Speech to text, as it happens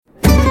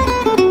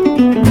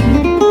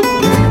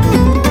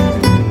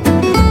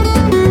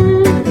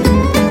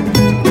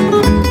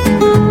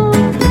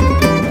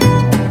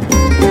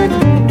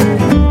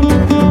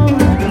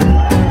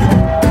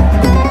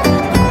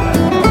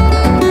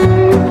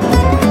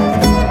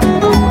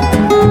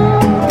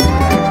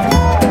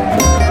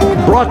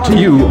brought to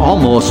you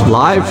almost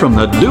live from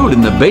the Dude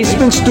in the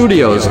Basement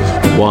Studios.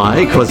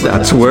 Why? Because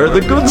that's where the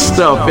good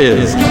stuff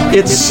is.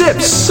 It's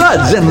Sips,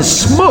 Suds, and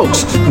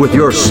Smokes with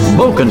your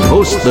smoking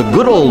host, the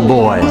good old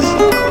boys.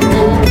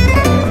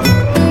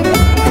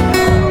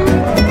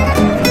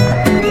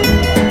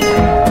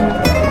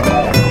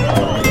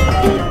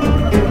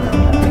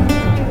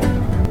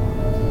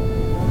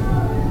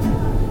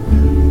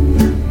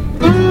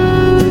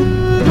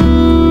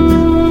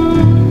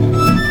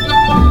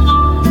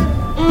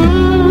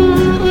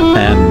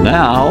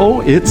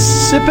 Now it's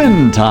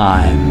sippin'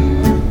 time.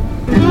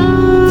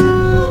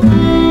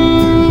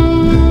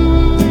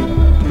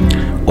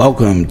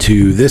 Welcome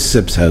to this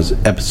Sips House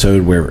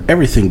episode where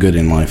everything good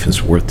in life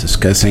is worth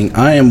discussing.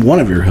 I am one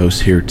of your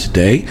hosts here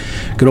today,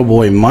 good old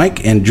boy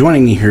Mike, and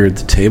joining me here at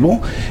the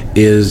table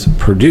is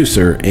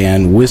producer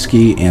and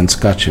whiskey and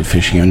Scotch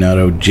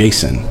aficionado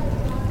Jason.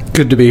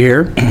 Good to be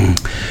here.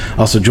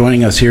 Also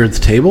joining us here at the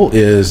table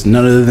is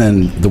none other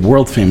than the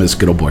world famous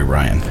good old boy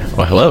Ryan.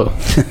 Well, hello.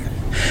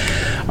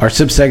 Our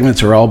sip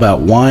segments are all about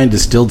wine,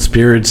 distilled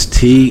spirits,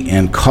 tea,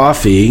 and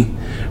coffee.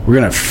 We're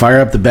going to fire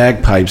up the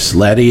bagpipes,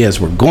 laddie,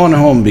 as we're going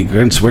home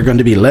because we're going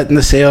to be letting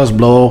the sails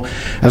blow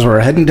as we're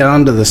heading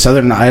down to the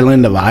southern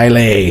island of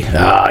Islay.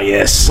 Ah,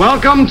 yes.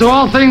 Welcome to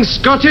All Things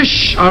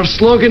Scottish. Our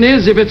slogan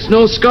is, if it's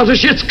no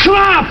Scottish, it's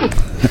crap!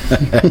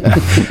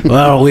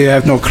 Well, we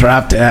have no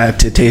crap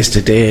to taste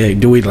today,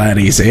 do we,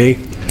 laddies, eh?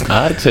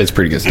 I'd say it's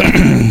pretty good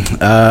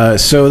stuff.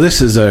 So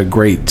this is a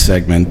great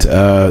segment,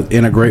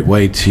 and a great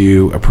way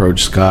to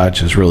approach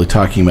Scotch is really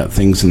talking about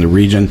things in the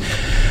region.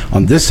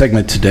 On this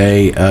segment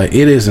today,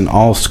 it is an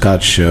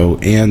all-Scotch show,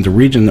 and the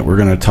region that we're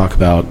going to talk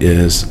about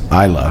is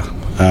Islay.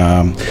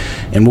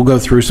 And we'll go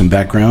through some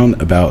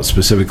background about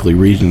specifically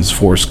regions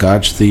for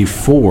Scotch. The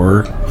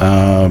four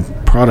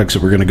products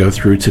that we're going to go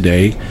through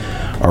today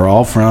are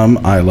all from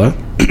Islay.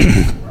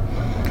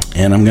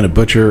 And I'm going to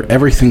butcher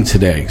everything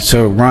today.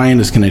 So Ryan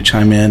is going to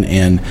chime in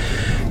and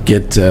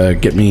get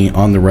me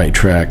on the right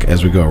track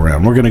as we go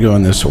around. We're going to go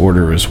in this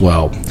order as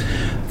well.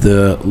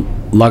 The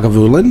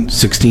Lagavulin,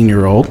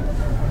 16-year-old.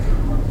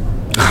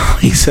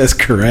 He says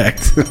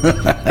correct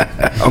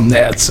on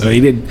that. So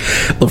he did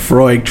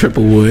Laphroaig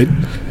Triple Wood.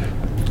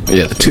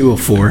 Yeah,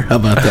 204. How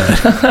about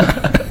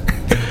that?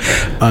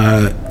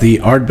 The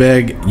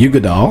Ardbeg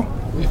Uigeadail.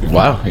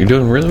 Wow, you're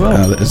doing really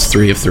well. It's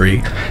 3 of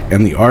 3.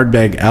 And the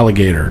Ardbeg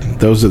Alligator.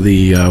 Those are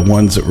the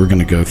ones that we're going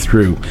to go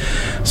through.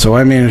 So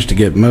I managed to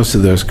get most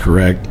of those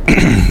correct.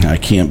 I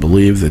can't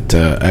believe that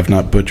I've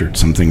not butchered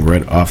something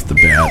right off the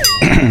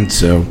bat.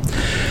 So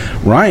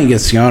Ryan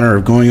gets the honor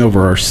of going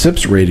over our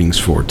SIPS ratings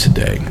for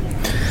today.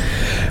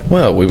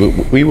 Well,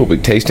 we will be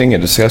tasting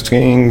and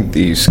discussing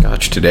the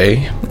Scotch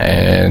today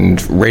and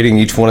rating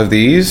each one of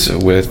these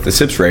with the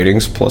SIPS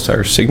ratings plus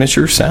our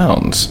signature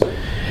sounds.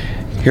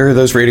 Here are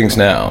those ratings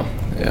now.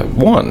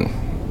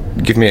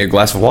 1, give me a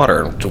glass of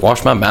water to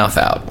wash my mouth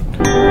out.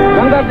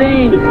 Water.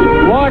 Bring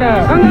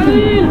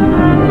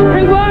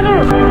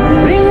water.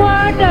 Bring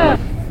water.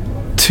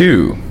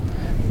 2,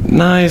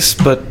 nice,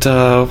 but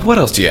what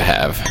else do you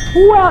have?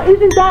 Well,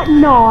 isn't that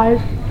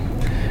nice?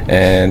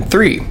 And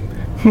 3,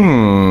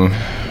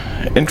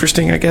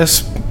 interesting, I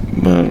guess.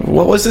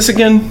 What was this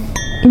again?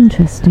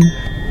 Interesting.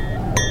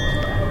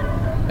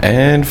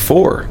 And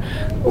 4,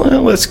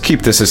 well, let's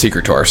keep this a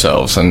secret to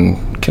ourselves.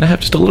 And can I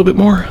have just a little bit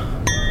more?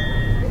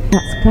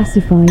 That's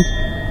classified.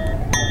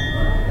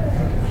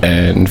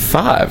 And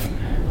 5,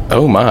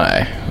 oh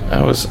my,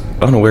 I was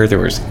unaware there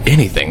was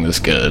anything this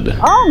good.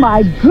 Oh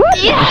my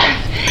goodness!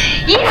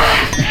 Yes!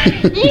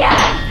 Yes!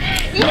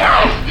 Yes!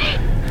 Yes!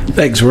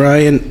 Thanks,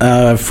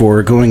 Ryan,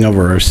 for going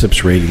over our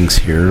SIPS ratings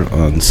here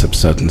on Sips,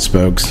 Suds, and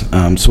Smokes.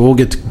 So we'll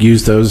get to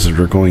use those as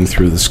we're going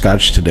through the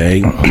Scotch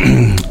today.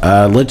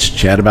 Let's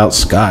chat about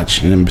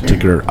Scotch, and in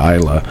particular,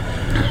 Islay.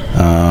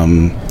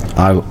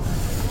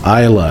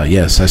 Islay,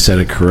 yes, I said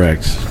it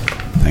correct.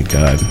 Thank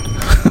God.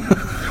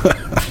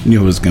 I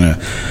knew I was going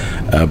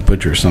to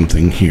butcher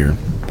something here.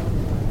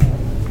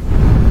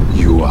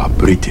 You are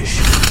British.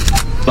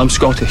 I'm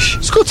Scottish.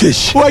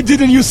 Scottish? Why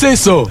didn't you say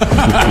so?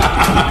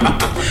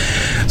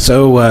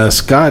 So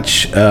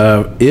Scotch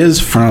is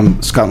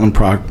from Scotland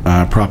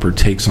proper,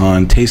 takes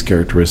on taste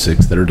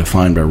characteristics that are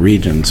defined by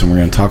regions, and we're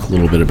going to talk a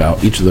little bit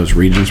about each of those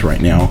regions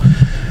right now.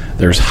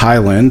 There's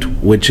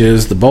Highland, which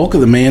is the bulk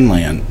of the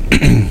mainland.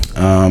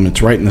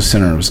 It's right in the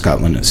center of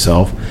Scotland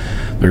itself.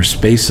 There's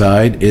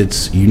Speyside.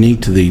 It's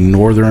unique to the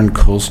northern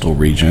coastal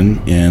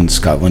region in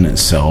Scotland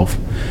itself.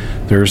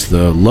 There's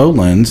the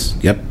Lowlands.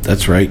 Yep,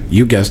 that's right.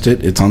 You guessed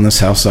it. It's on the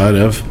south side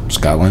of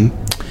Scotland.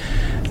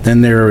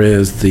 Then there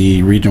is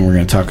the region we're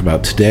going to talk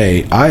about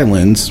today,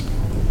 Islands,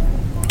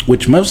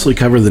 which mostly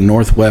cover the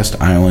Northwest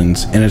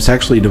Islands, and it's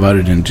actually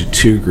divided into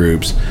 2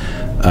 groups,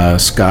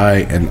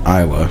 Skye and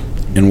Islay.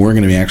 And we're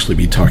going to actually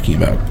be talking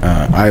about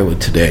Islay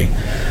today.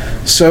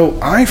 So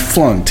I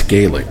flunked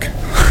Gaelic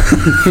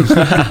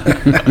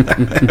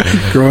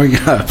growing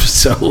up,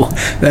 so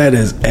that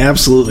is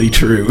absolutely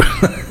true.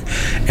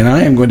 And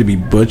I am going to be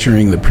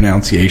butchering the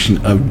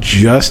pronunciation of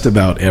just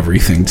about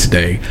everything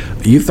today.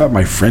 You thought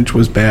my French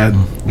was bad?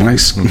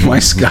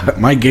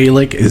 My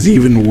Gaelic is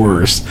even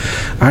worse.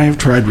 I have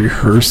tried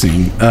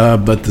rehearsing,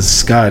 but the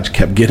Scotch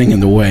kept getting in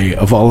the way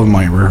of all of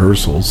my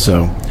rehearsals.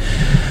 So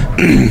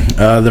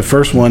the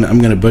first one I'm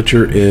going to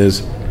butcher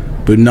is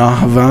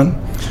Bunahavan.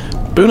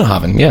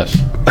 Bunahavan, yes.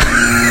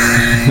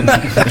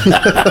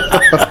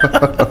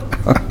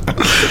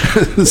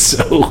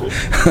 So,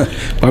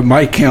 by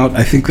my count,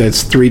 I think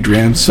that's 3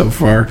 drams so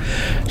far.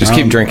 Just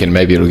keep drinking.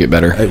 Maybe it'll get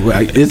better.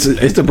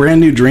 It's a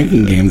brand new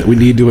drinking game that we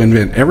need to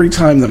invent. Every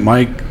time that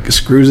Mike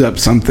screws up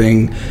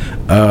something,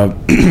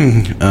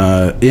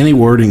 any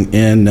wording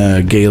in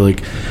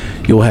Gaelic,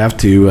 you'll have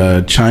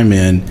to chime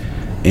in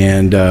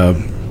and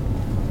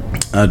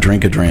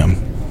drink a dram.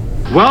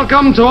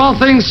 Welcome to all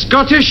things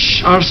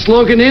Scottish. Our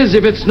slogan is,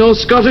 if it's no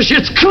Scottish,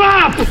 it's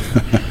crap!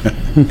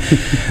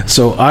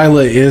 So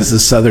Islay is the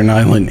southern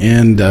island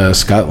in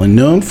Scotland,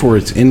 known for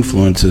its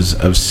influences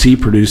of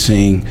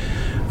sea-producing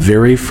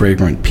very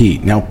fragrant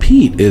peat. Now,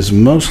 peat is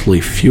mostly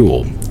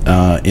fuel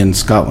in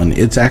Scotland.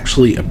 It's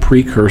actually a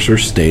precursor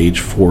stage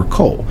for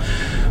coal.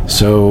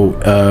 So,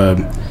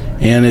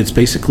 and it's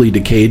basically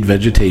decayed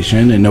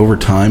vegetation, and over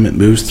time it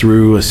moves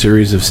through a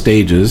series of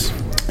stages.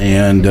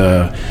 And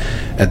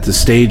at the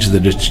stage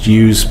that it's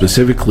used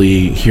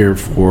specifically here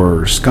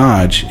for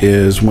Scotch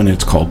is when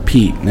it's called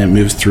peat, and it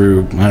moves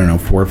through,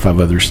 4 or 5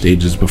 other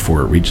stages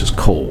before it reaches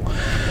coal.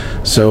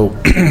 So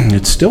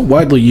it's still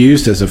widely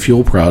used as a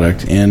fuel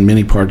product in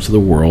many parts of the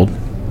world.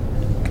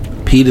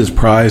 Peat is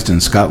prized in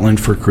Scotland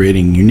for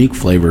creating unique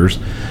flavors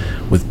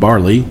with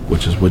barley,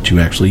 which is what you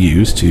actually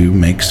use to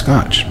make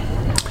Scotch.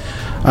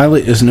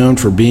 Islay is known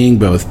for being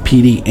both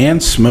peaty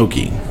and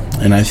smoky,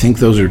 and I think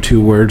those are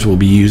 2 words we'll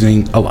be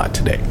using a lot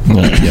today.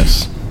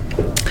 Yes.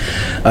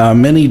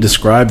 Many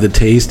describe the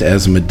taste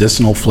as a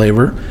medicinal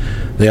flavor.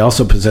 They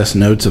also possess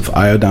notes of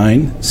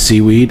iodine,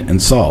 seaweed,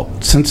 and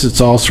salt. Since it's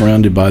all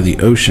surrounded by the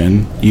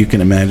ocean, you can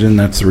imagine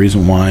that's the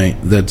reason why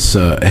that's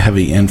a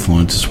heavy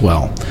influence as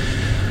well.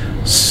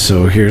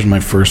 So here's my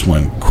first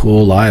one.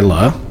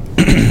 Kulila.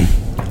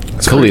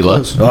 Kalila.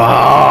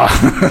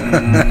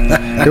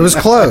 It was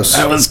close.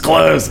 That was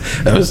close.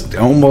 That was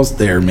almost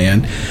there,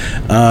 man.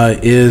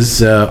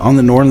 Is on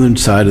the northern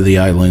side of the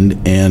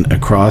island and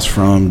across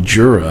from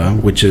Jura,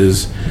 which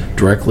is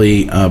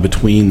directly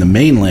between the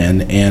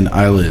mainland and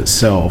Islay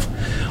itself.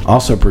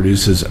 Also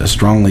produces a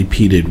strongly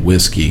peated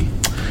whiskey.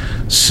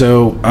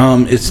 So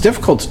it's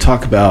difficult to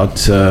talk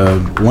about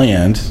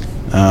land.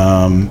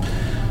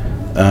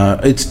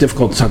 It's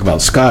difficult to talk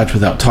about Scotch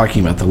without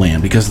talking about the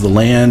land, because the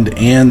land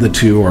and the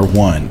two are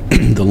one.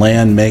 The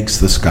land makes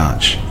the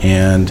Scotch,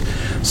 and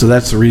so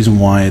that's the reason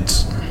why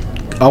it's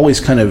always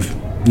kind of,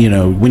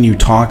 when you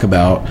talk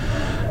about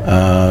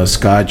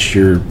Scotch,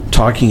 you're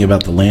talking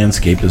about the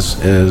landscape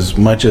as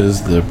much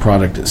as the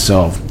product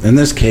itself. In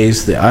this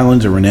case, the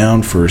islands are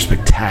renowned for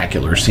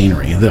spectacular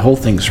scenery. The whole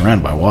thing's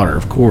surrounded by water,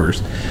 of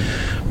course.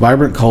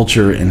 Vibrant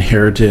culture and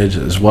heritage,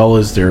 as well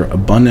as their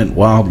abundant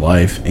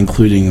wildlife,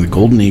 including the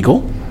golden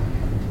eagle,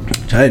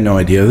 which I had no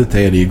idea that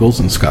they had eagles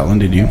in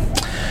Scotland. Did you?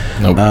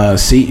 Nope.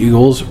 Sea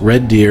eagles,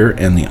 red deer,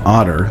 and the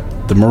otter.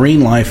 The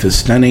marine life is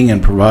stunning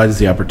and provides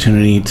the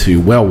opportunity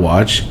to whale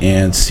watch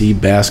and see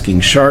basking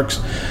sharks,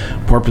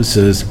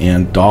 porpoises,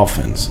 and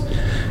dolphins.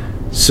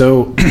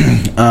 So,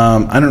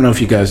 I don't know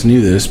if you guys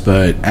knew this,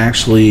 but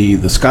actually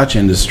the Scotch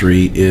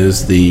industry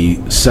is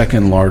the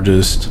second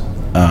largest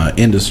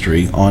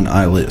industry on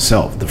Islay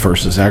itself. The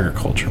first is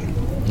agriculture.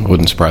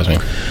 Wouldn't surprise me.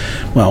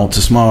 Well, it's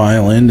a small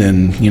island,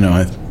 and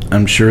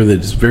I'm sure that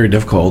it's very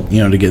difficult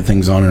to get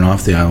things on and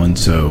off the island,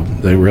 so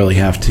they really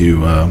have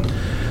to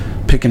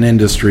pick an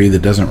industry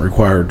that doesn't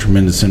require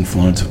tremendous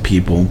influence of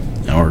people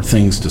or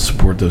things to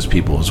support those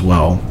people as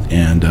well,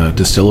 and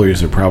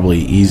distilleries are probably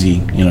easy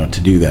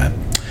to do that.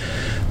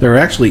 There are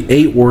actually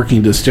 8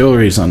 working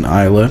distilleries on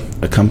Islay,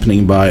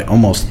 accompanied by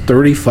almost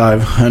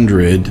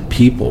 3,500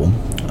 people.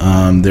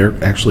 They're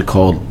actually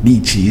called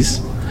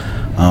leechies.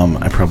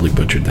 I probably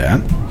butchered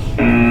that.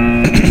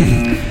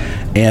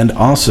 And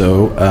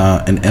also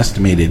an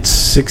estimated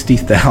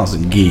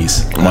 60,000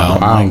 geese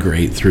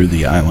migrate through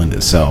the island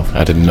itself.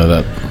 I didn't know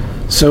that.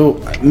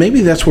 So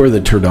maybe that's where the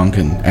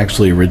turducken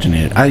actually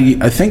originated.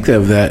 I think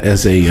of that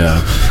as a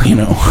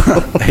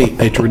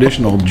a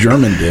traditional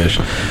German dish,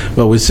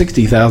 but with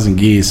 60,000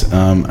 geese,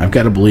 I've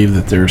got to believe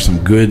that there are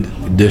some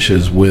good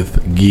dishes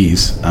with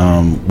geese,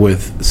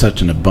 with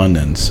such an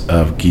abundance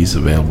of geese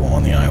available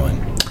on the island.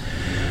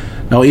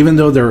 Now, even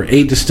though there are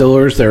 8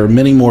 distillers, there are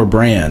many more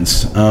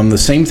brands. The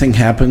same thing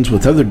happens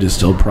with other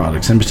distilled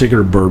products, in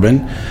particular bourbon,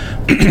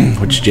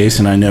 which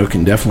Jason, I know,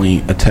 can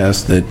definitely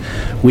attest that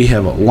we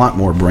have a lot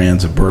more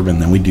brands of bourbon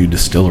than we do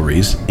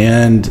distilleries.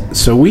 And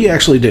so we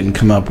actually didn't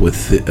come up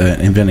with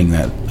inventing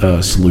that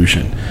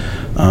solution.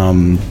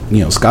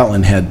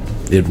 Scotland had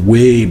it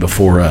way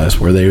before us,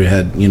 where they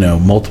had,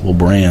 multiple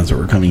brands that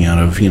were coming out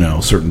of,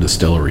 certain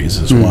distilleries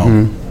as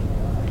well.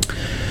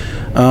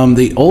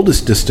 The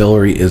oldest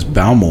distillery is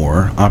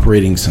Balmore,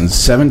 operating since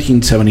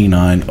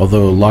 1779,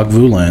 although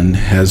Lagavulin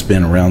has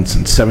been around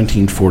since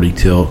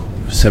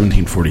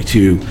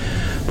 1742,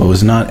 but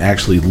was not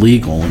actually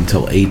legal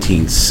until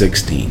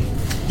 1816.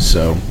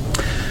 So,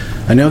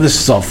 I know this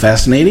is all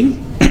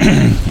fascinating,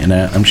 and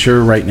I'm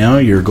sure right now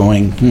you're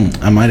going,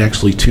 I might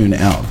actually tune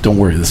out. Don't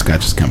worry, the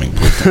Scotch is coming.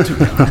 Please don't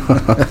tune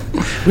out.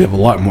 We have a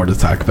lot more to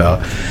talk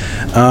about.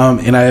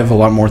 And I have a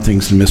lot more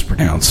things to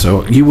mispronounce,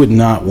 so you would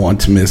not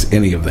want to miss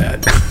any of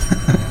that.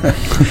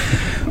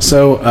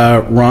 So,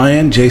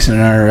 Ryan, Jason,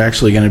 and I are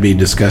actually going to be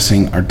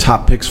discussing our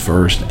top picks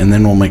first, and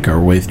then we'll make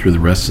our way through the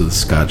rest of the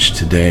Scotch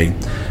today.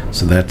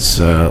 So that's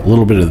a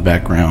little bit of the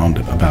background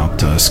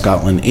about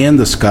Scotland and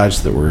the Scotch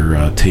that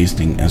we're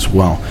tasting as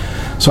well.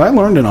 So I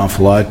learned an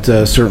awful lot,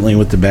 certainly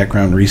with the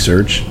background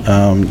research,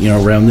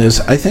 around this.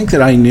 I think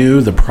that I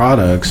knew the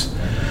products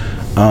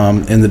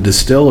and the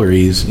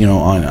distilleries,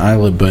 on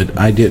Islay, but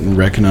I didn't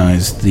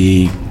recognize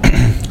the,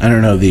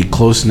 the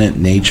close-knit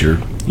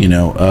nature,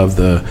 of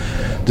the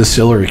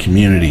distillery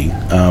community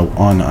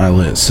on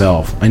Islay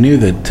itself. I knew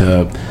that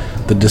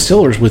the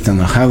distillers within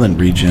the Highland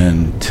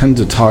region tend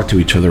to talk to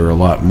each other a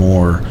lot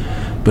more,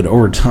 but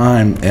over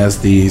time,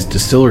 as these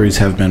distilleries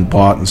have been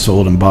bought and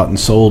sold,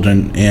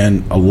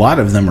 and a lot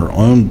of them are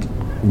owned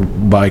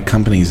by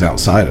companies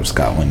outside of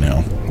Scotland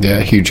now.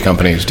 Yeah, huge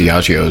companies.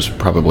 Diageo is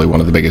probably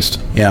one of the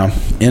biggest. Yeah,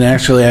 and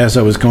actually, as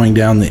I was going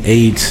down the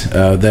 8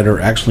 that are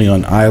actually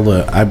on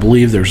Islay, I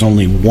believe there's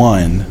only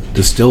one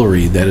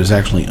distillery that is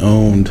actually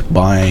owned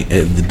by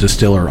the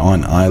distiller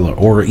on Islay,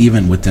 or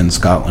even within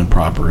Scotland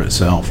proper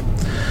itself.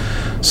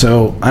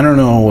 So I don't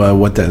know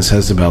what that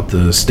says about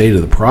the state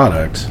of the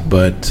product,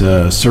 but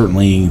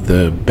certainly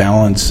the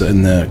balance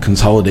and the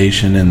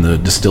consolidation in the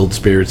distilled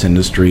spirits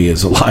industry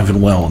is alive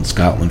and well in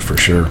Scotland for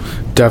sure.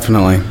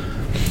 Definitely.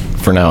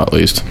 For now, at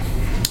least.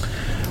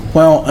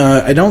 Well,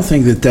 I don't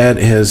think that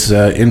has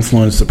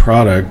influenced the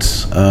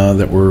products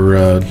that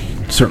we're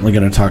certainly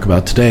going to talk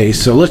about today.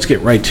 So let's get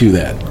right to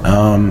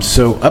that.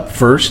 So up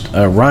first,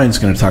 Ryan's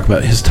going to talk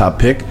about his top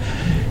pick,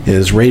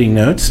 his rating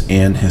notes,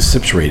 and his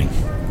sips rating.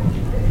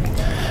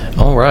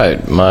 All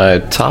right, my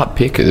top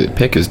pick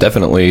is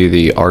definitely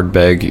the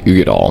Ardbeg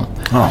Uigeadail.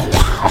 Oh,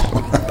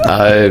 wow.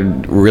 I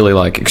really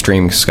like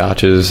extreme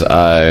scotches.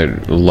 I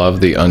love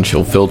the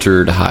unchill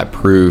filtered, high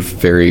proof,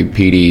 very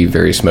peaty,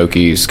 very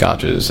smoky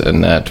scotches,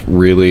 and that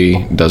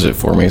really does it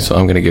for me. So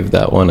I'm going to give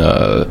that one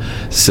a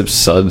Sips,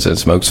 Suds, and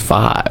Smokes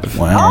 5.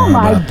 Wow, oh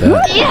my about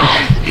that.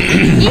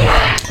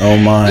 Yes! Oh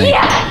my.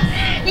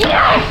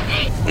 Yes!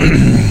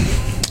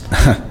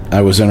 I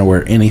was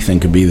unaware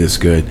anything could be this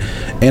good,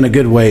 and a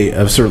good way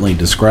of certainly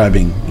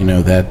describing,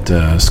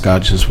 that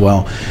Scotch as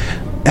well.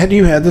 Had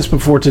you had this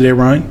before today,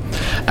 Ryan?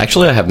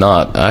 Actually, I have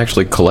not. I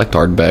actually collect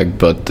Ardbeg,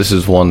 but this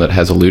is one that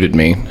has eluded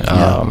me.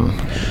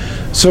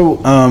 So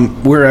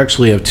we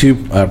actually have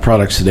 2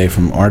 products today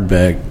from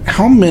Ardbeg.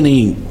 How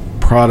many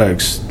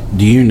products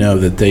do you know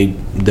that they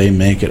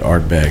make at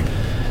Ardbeg?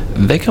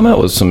 They come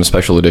out with some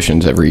special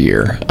editions every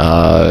year.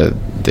 The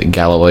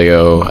Gaelic,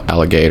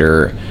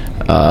 Alligator,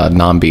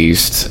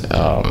 Non-Beast,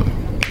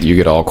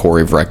 Uigeadail,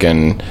 Corey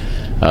Vrecken.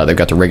 They've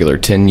got the regular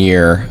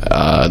 10-year.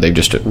 They've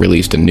just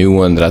released a new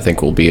one that I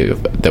think will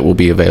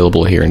be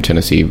available here in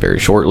Tennessee very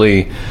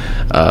shortly.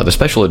 The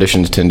special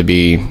editions tend to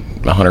be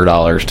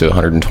 $100 to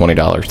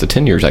 $120. The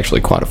 10-year is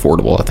actually quite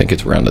affordable. I think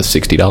it's around the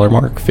 $60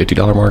 mark,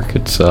 $50 mark.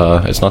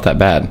 It's not that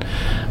bad.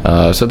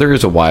 So there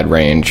is a wide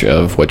range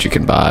of what you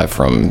can buy,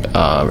 from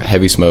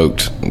heavy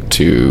smoked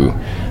to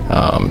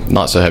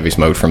not so heavy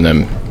smoked from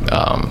them.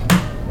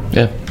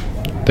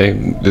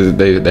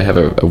 They have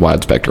a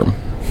wide spectrum.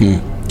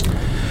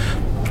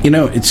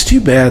 It's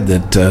too bad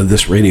that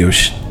this radio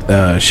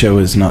show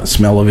is not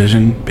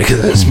smell-o-vision,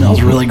 because it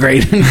smells really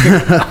great in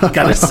here. I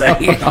gotta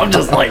say, I'm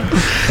just like,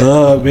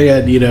 oh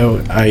man,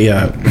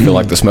 I feel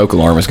like the smoke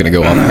alarm is going to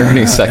go off here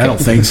any second. I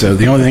don't think so.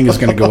 The only thing that's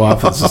going to go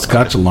off is the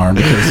Scotch alarm,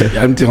 because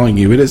I'm telling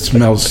you, it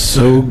smells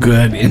so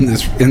good in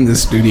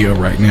this studio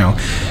right now.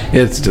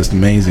 It's just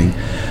amazing.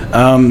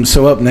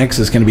 So up next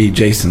is going to be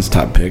Jason's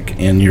top pick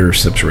and your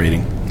sips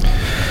rating.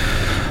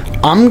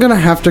 I'm going to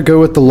have to go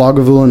with the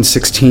Lagavulin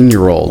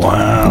 16-year-old.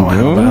 Wow,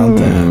 how about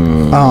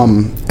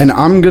that? And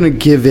I'm going to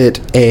give it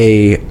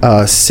a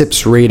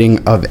sips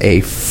rating of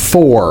a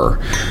 4.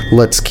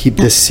 Let's keep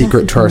this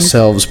secret to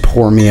ourselves.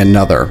 Pour me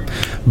another.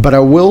 But I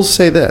will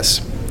say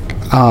this.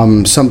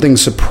 Something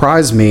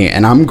surprised me,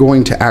 and I'm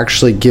going to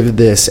actually give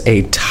this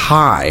a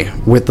tie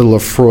with the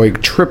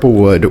Laphroaig Triple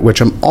Wood, which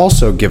I'm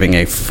also giving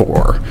a 4.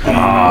 Oh,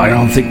 I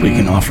don't think we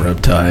can offer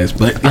up ties,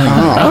 but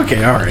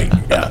okay, all right.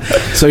 Yeah.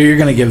 So you're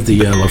going to give the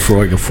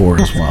Laphroaig a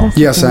 4 as well?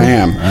 Yes, I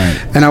am.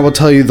 Right. And I will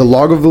tell you, the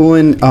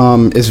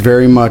Lagavulin is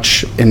very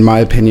much, in my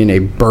opinion, a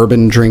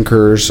bourbon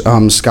drinker's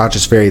Scotch.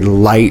 Is very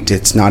light.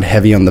 It's not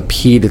heavy on the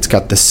peat. It's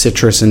got the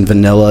citrus and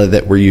vanilla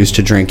that we're used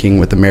to drinking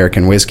with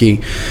American whiskey.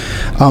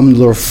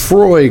 Laphroaig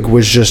Laphroaig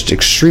was just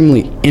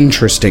extremely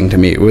interesting to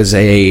me. It was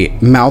a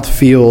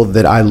mouthfeel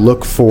that I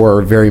look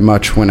for very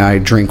much when I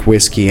drink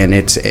whiskey, and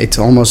it's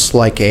almost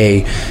like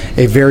a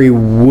very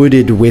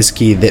wooded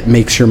whiskey that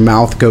makes your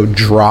mouth go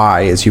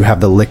dry as you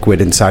have the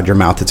liquid inside your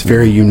mouth. It's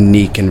very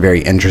unique and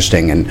very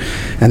interesting, and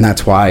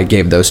that's why I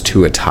gave those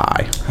two a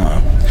tie.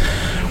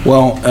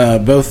 Well,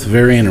 both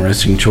very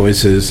interesting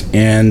choices,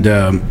 and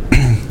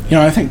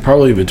I think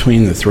probably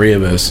between the three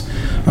of us,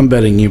 I'm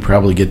betting you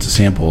probably get to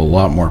sample a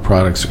lot more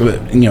products,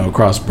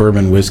 across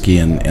bourbon, whiskey,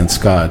 and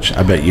Scotch.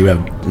 I bet you have,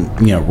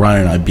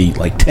 Ryan and I beat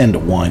like 10 to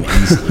 1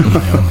 easily.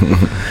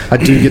 I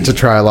do get to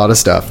try a lot of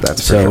stuff,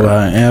 that's for sure. So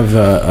I have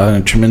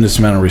a tremendous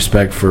amount of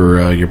respect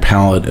for your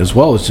palate, as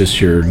well as just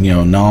your,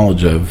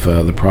 knowledge of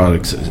the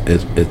products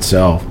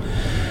itself.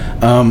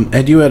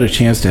 Had you had a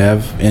chance to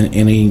have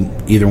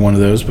either one of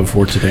those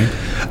before today?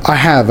 I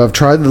have. I've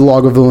tried the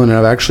Lagavulin, and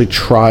I've actually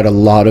tried a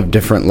lot of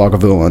different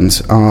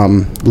Lagavulins.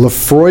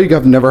 Laphroaig,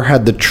 I've never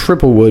had the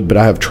Triple Wood, but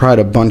I have tried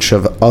a bunch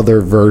of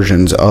other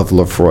versions of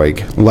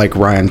Laphroaig. Like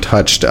Ryan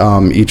touched,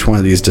 each one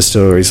of these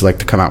distilleries like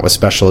to come out with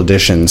special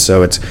editions,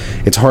 so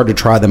it's hard to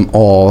try them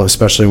all,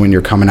 especially when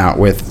you're coming out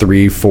with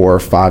 3, 4,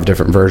 5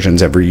 different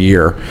versions every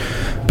year.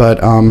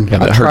 But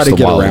I try to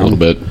get around a little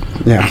bit.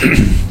 Yeah.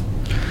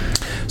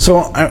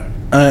 So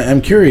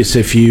I'm curious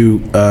if you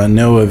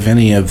know of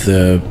any of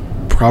the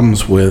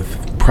problems with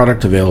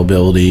product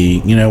availability.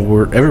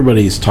 Where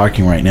everybody's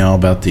talking right now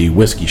about the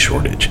whiskey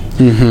shortage.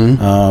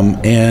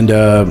 Mm-hmm.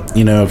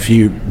 If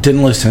you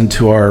didn't listen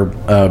to our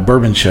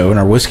bourbon show and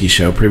our whiskey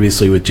show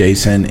previously with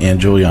Jason and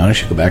Juliana, you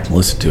should go back and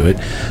listen to it.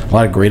 A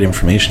lot of great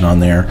information on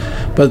there.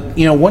 But,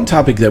 one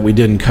topic that we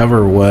didn't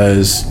cover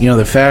was,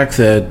 the fact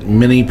that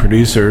many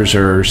producers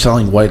are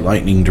selling White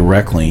Lightning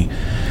directly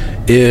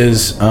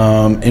is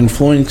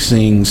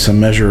influencing some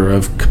measure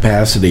of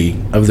capacity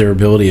of their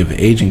ability of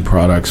aging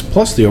products,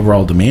 plus the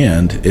overall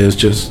demand is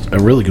just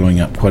really going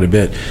up quite a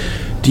bit.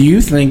 Do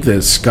you think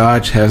that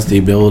Scotch has the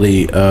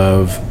ability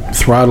of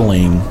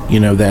throttling,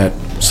 that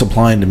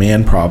supply and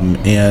demand problem,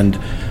 and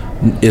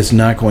is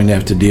not going to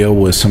have to deal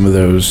with some of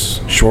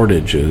those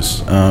shortages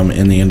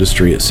in the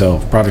industry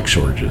itself, product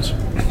shortages?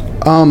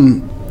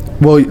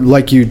 Well,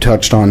 like you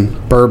touched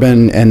on,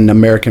 bourbon and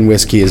American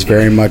whiskey is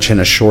very much in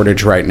a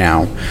shortage right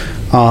now.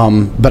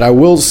 But I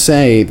will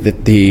say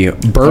that the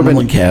bourbon...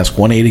 Cumberland cask,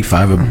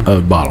 $185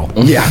 a bottle.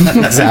 Yeah,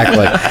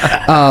 exactly.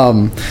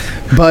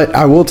 But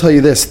I will tell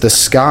you this, the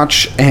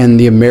Scotch and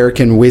the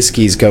American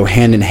whiskeys go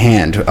hand in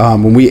hand.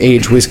 When we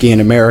age whiskey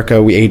in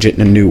America, we age it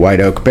in a new white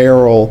oak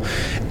barrel.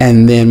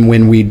 And then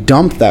when we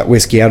dump that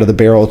whiskey out of the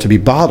barrel to be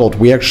bottled,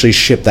 we actually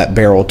ship that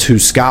barrel to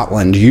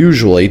Scotland,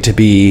 usually to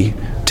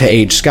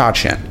age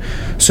Scotch in.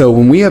 So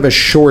when we have a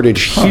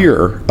shortage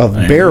here of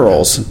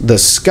barrels, the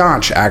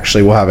Scotch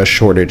actually will have a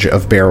shortage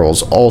of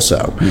barrels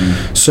also.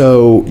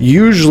 So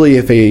usually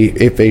if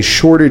a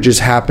shortage is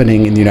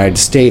happening in the United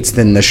States,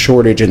 then the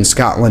shortage in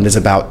Scotland is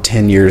about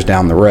 10 years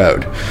down the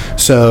road.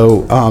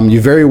 So you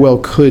very well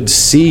could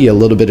see a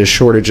little bit of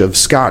shortage of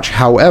Scotch.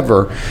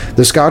 However,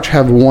 the Scotch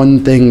have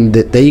one thing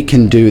that they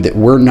can do that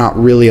we're not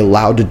really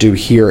allowed to do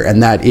here,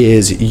 and that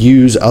is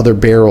use other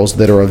barrels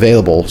that are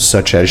available,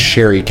 such as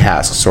sherry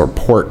casks or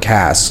port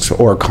casks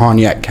or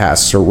cognac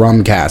casks or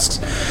rum casks.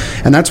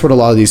 And that's what a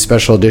lot of these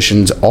special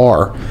editions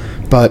are.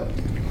 But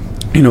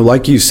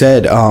like you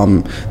said,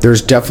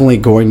 there's definitely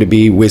going to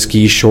be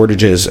whiskey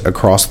shortages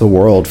across the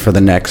world for the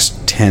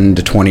next 10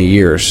 to 20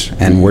 years,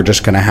 and we're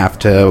just going to have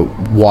to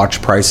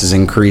watch prices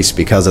increase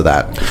because of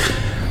that.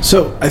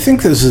 So I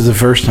think this is the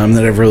first time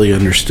that I've really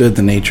understood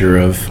the nature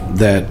of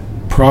that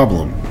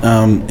problem.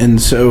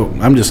 And so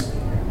I'm just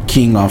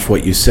keying off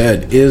what you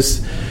said.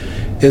 Is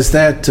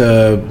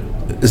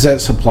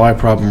that supply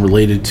problem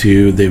related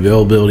to the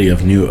availability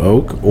of new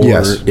oak, or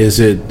yes, is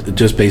it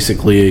just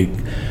basically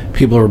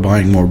people are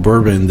buying more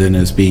bourbon than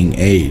is being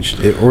aged,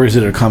 or is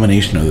it a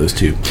combination of those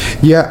two?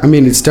 Yeah, I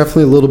mean, it's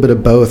definitely a little bit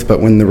of both, but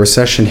when the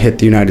recession hit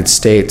the United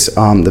States,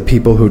 the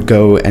people who'd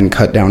go and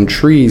cut down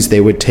trees, they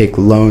would take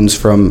loans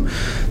from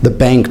the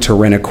bank to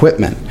rent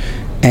equipment.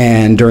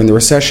 And during the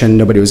recession,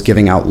 nobody was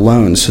giving out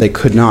loans, so they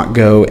could not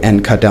go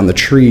and cut down the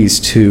trees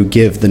to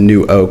give the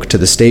new oak to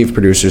the stave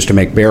producers to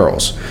make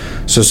barrels.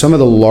 So some of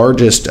the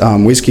largest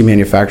whiskey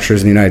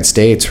manufacturers in the United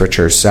States, which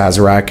are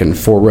Sazerac and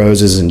Four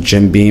Roses and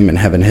Jim Beam and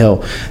Heaven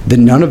Hill,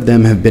 none of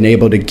them have been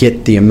able to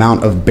get the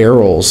amount of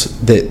barrels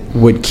that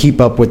would keep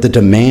up with the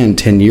demand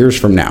 10 years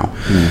from now.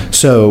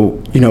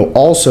 So,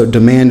 also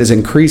demand is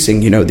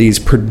increasing. These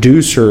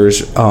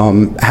producers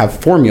have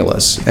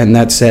formulas, and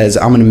that says,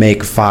 I'm going to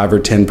make 5 or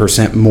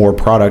 10% more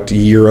product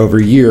year over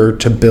year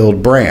to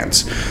build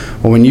brands.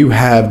 Well, when you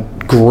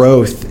have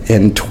growth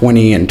in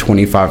 20 and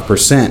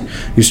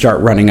 25%, you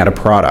start running out of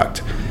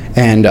product.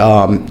 And,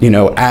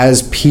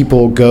 as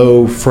people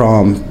go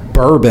from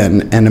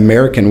bourbon and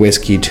American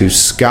whiskey to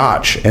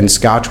Scotch and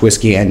Scotch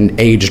whiskey and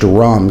aged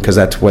rum, because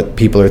that's what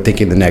people are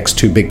thinking the next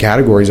two big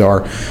categories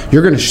are,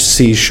 you're going to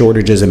see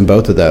shortages in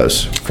both of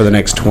those for the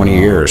next 20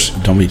 years.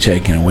 Don't be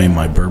taking away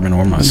my bourbon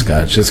or my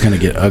Scotch. It's going to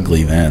get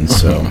ugly then.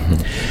 So,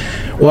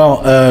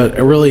 Well,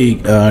 a really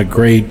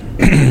great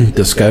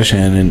discussion,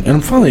 and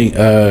I'm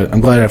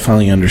glad I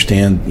finally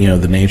understand,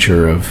 the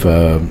nature of,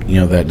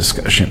 that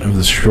discussion of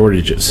the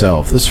shortage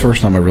itself. This is the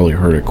first time I really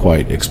heard it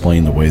quite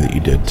explained the way that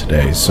you did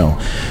today. So,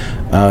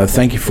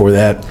 thank you for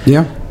that.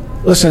 Yeah.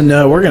 Listen,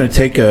 we're going to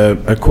take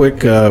a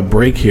quick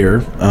break here,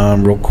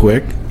 real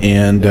quick,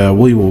 and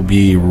we will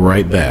be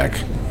right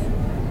back.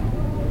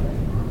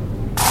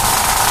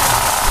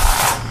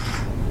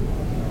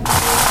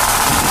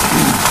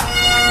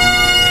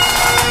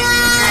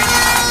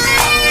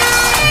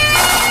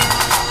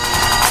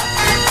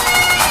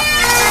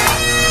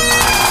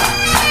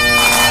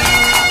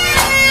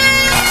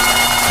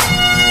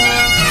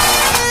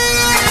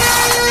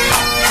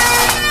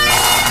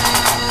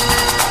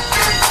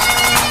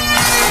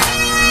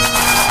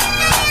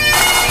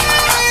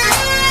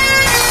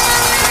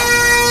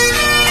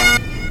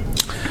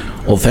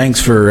 Well, thanks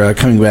for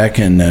coming back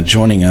and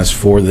joining us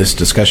for this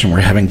discussion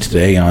we're having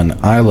today on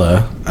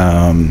Islay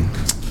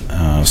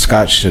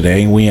Scotch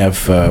today. We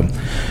have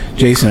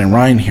Jason and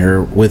Ryan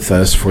here with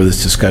us for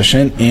this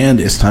discussion,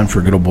 and it's time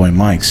for good old boy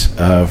Mike's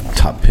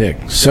top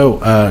pick. So,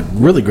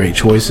 really great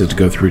choices to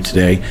go through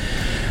today.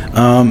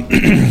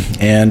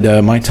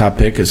 And my top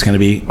pick is going to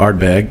be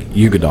Ardbeg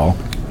Uigeadail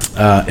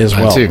as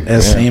well,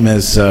 same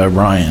as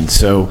Ryan.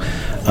 So,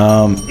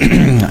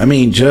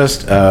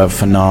 just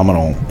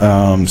phenomenal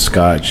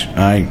Scotch.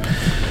 I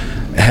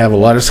have a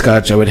lot of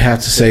Scotch. I would have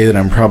to say that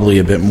I'm probably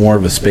a bit more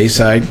of a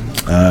Speyside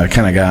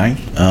kind of guy,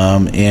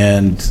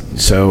 and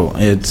so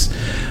it's.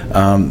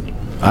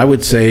 I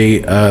would say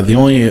the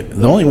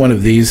only one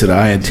of these that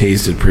I had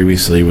tasted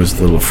previously was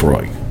the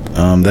Laphroaig.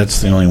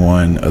 That's the only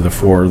one of the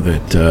four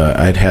that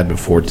I'd had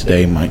before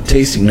today. My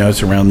tasting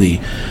notes around the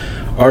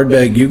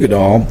Ardbeg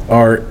Uigeadail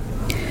are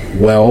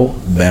well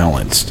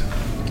balanced.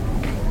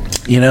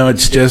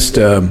 It's just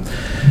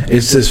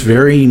it's this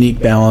very unique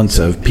balance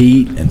of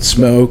peat and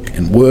smoke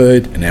and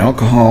wood and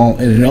alcohol,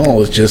 and it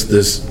all is just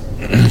this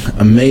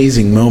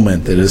amazing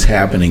moment that is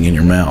happening in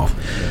your mouth.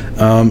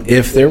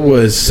 If there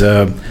was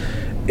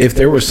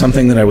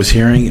something that I was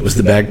hearing, it was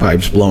the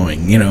bagpipes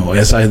blowing.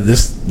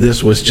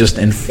 This was just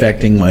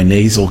infecting my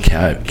nasal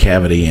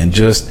cavity, and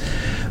just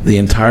the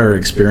entire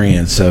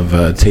experience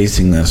of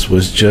tasting this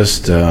was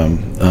just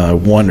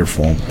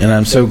wonderful. And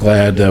I'm so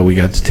glad we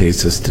got to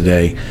taste this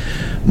today.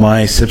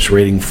 My sips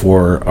rating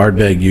for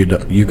Ardbeg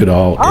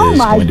Uigeadail is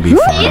going to be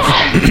 5.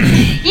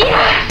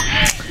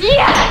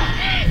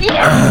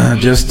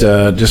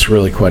 Just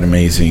really quite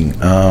amazing.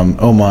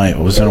 I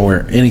was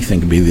unaware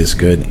anything could be this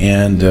good,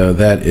 and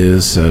that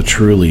is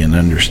truly an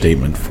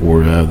understatement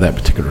for that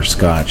particular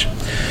Scotch.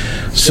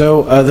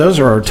 So those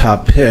are our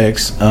top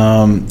picks.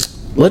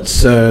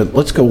 Let's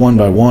go one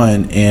by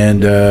one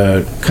and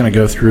kind of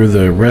go through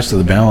the rest of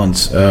the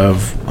balance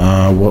of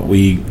what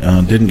we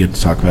didn't get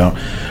to talk about.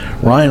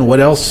 Ryan, what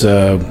else?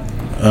 You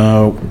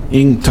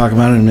can talk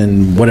about it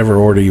in whatever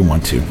order you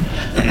want to.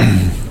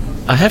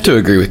 I have to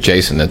agree with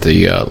Jason that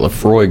the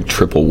Laphroaig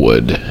Triple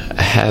Wood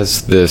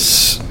has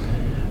this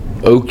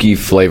oaky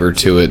flavor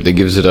to it that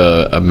gives it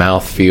a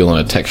mouthfeel and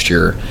a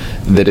texture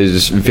that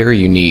is very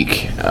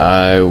unique.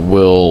 I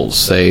will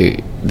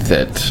say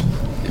that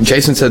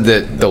Jason said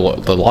that the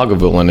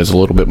Lagavulin is a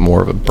little bit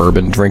more of a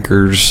bourbon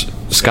drinker's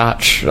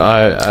Scotch.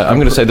 I'm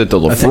going to say that the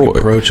Laphroaig... I think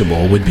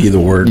approachable would be the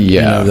word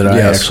that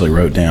I actually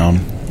wrote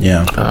down.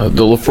 Yeah.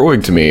 The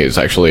Laphroaig to me is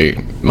actually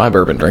my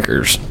bourbon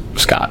drinker's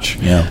Scotch.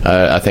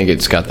 Yeah. I think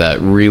it's got that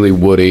really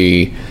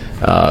woody,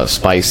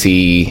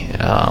 spicy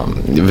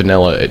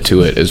vanilla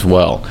to it as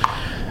well.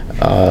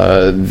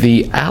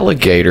 The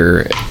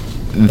Alligator,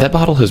 that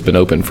bottle has been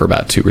open for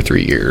about 2 or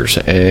 3 years,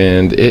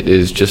 and it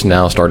is just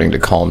now starting to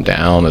calm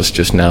down. It's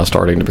just now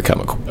starting to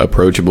become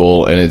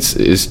approachable, and it's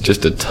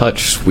just a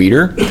touch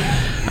sweeter.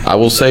 I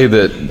will say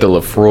that the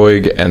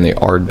Laphroaig and the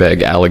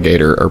Ardbeg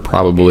Alligator are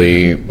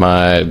probably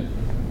my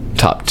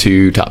top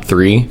 2, top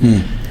 3,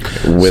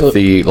 with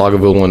the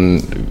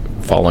Lagavulin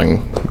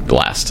falling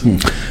last.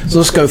 So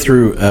let's go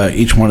through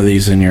each one of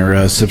these in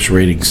your sips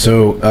rating.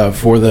 So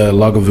for the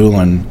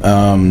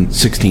Lagavulin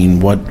 16,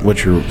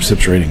 what's your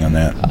sips rating on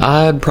that?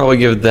 I'd probably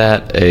give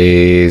that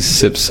a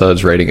sip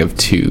suds rating of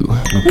 2.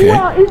 Okay.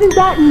 Well, isn't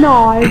that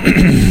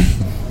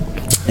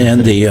nice?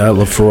 And the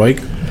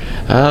Laphroaig?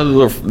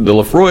 The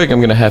Laphroaig, I'm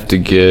going to have to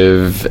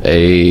give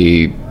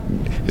a...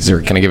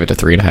 Can I give it a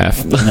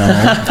 3.5? No.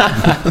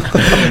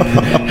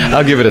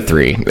 I'll give it a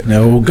 3.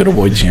 No, good old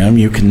boy Jim,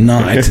 you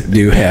cannot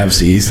do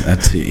halvesies.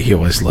 He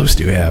always loves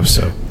to do halves.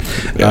 So,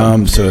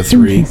 so a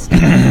 3.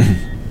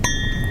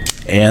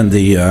 And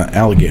the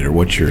Alligator,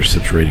 what's your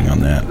sips rating on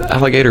that?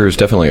 Alligator is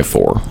definitely a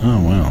 4.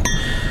 Oh wow.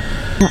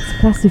 That's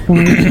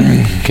classified.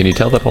 Can you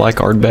tell that I like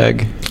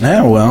Ardbeg?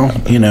 Yeah, well,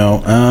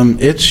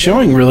 it's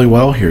showing really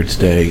well here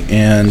today,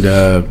 and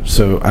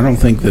so I don't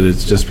think that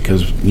it's just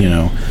because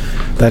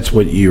that's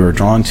what you are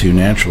drawn to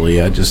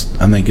naturally. I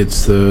think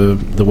it's the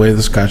way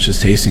the Scotch is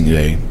tasting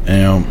today.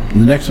 The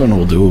next one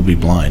we'll do will be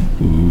blind.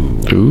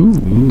 Ooh.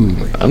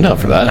 I'm down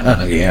for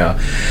that. Yeah.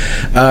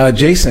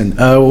 Jason,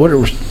 what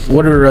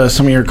are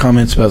some of your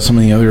comments about some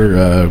of the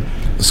other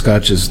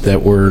scotches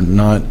that were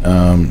not.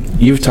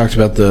 You've talked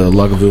about the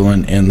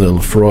Lagavulin and the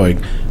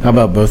Laphroaig. How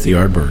about both the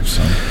Ardbegs?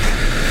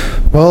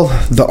 Well,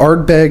 the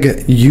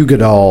Ardbeg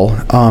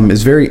Uigeadail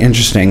is very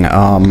interesting.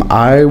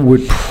 I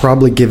would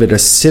probably give it a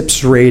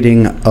sips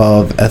rating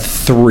of a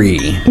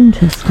 3.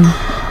 Interesting.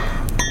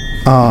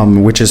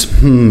 Which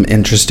is,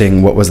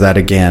 interesting. What was that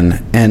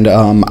again? And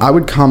I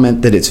would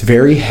comment that it's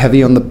very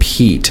heavy on the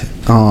peat,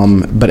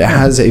 but it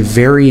has a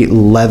very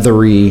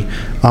leathery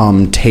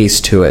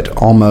taste to it.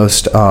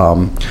 Almost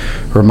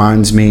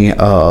reminds me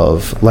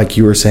of, like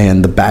you were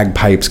saying, the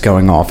bagpipes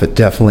going off. It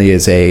definitely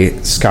is a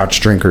Scotch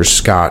drinker's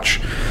Scotch.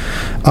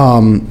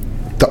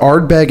 The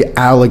Ardbeg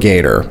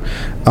Alligator.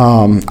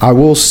 I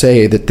will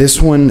say that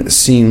this one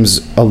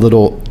seems a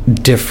little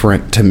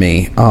different to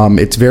me.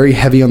 It's very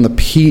heavy on the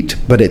peat,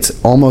 but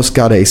it's almost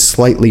got a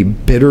slightly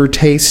bitter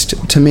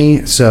taste to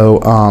me.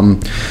 So I'm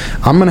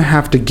going to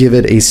have to give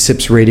it a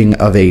sips rating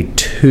of a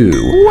 2.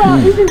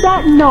 Well, isn't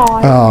that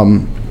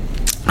nice?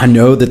 I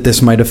know that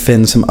this might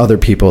offend some other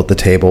people at the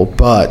table,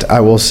 but I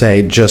will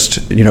say,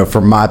 just,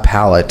 for my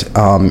palate,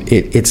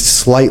 it's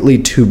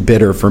slightly too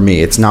bitter for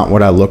me. It's not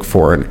what I look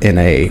for in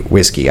a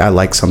whiskey. I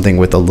like something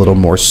with a little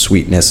more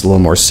sweetness, a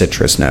little more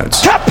citrus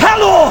notes.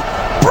 Capello!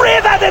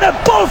 Braver than a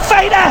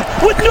bullfighter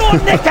with no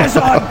knickers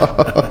on!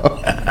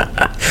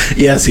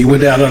 Yes, he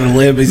went out on a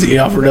limb as he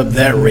offered up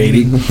that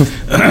rating.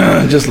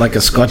 Just like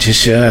a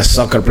Scottish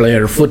soccer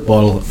player,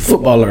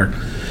 footballer.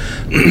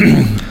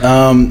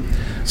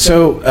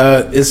 So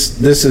this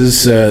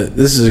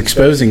is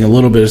exposing a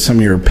little bit of some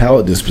of your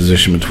palate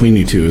disposition between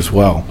you two as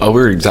well. Oh,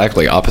 we're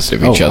exactly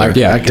opposite of each other.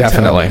 Yeah,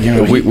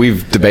 definitely.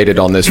 We've debated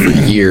on this for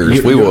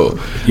years.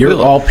 You're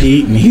all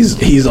peat and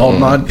he's all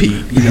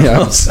non-peat.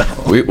 So.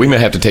 We may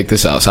have to take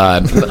this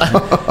outside.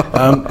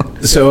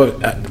 So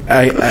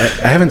I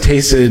haven't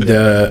tasted.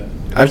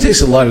 I've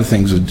tasted a lot of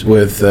things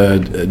with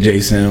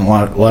Jason, and a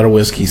lot of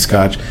whiskey,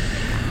 Scotch,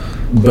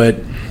 but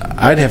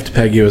I'd have to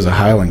peg you as a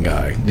Highland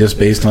guy, just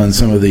based on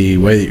some of the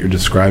way that you're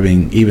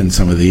describing even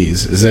some of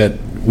these. Is that,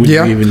 would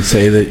you even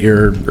say that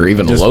you're... Or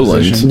even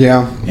Lowlands.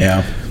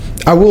 Yeah.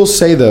 I will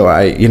say, though,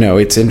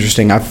 it's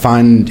interesting. I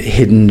find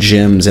hidden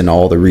gems in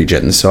all the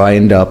regions, so I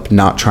end up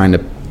not trying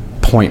to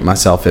point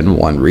myself in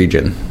one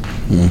region.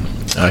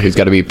 He's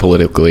got to be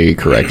politically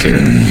correct here.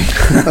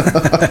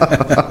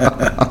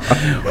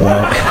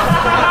 Well,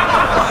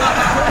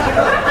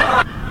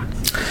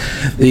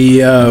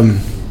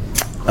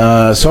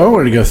 so I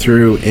wanted to go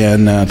through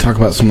and talk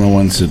about some of the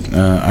ones that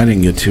I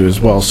didn't get to as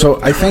well.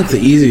 So I think the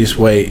easiest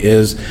way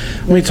is,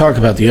 let me talk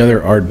about the other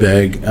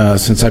Ardbeg,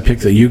 since I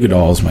picked the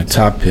Uigeadail as my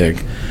top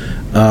pick.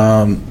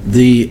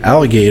 The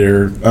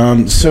Alligator.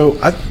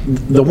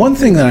 The one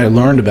thing that I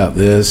learned about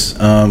this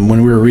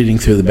when we were reading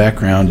through the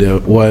background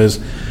was,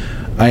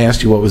 I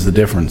asked you what was the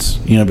difference,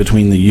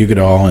 between the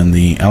Uigeadail and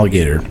the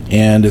Alligator,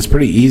 and it's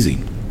pretty easy.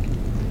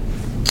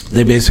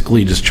 They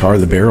basically just char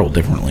the barrel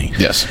differently.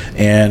 Yes.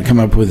 And come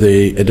up with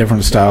a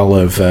different style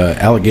of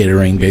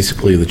alligatoring,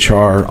 basically the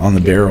char on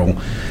the barrel.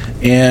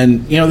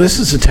 And, this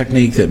is a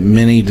technique that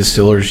many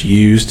distillers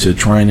use to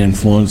try and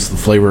influence the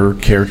flavor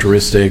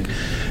characteristic,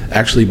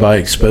 actually by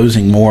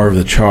exposing more of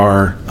the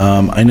char.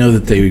 I know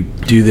that they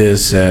do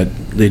this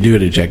they do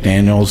it at Jack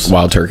Daniel's.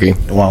 Wild Turkey.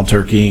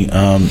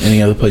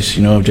 Any other place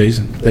of,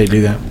 Jason? They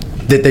do that?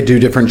 Did they do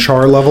different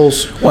char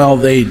levels? Well,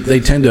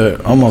 they tend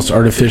to almost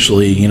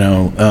artificially,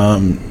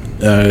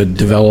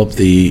 develop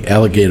the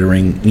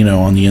alligatoring,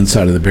 on the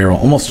inside of the barrel,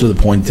 almost to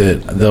the point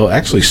that they'll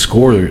actually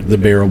score the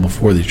barrel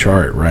before they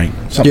char it, right?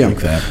 Something like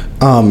that.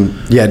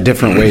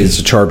 Different ways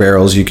to char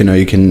barrels. You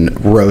can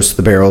roast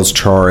the barrels,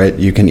 char it.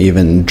 You can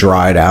even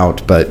dry it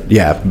out. But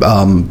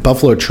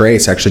Buffalo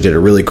Trace actually did a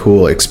really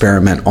cool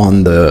experiment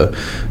on the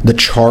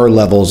char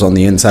levels on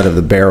the inside of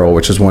the barrel,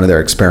 which is one of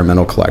their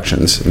experimental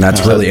collections, and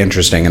that's really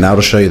interesting. And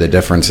that'll show you the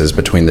differences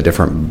between the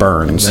different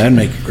burns. That'd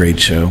make a great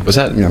show. Was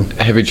that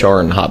heavy char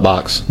and hot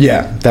box?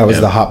 Yeah, that was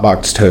the hot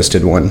box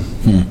toasted one.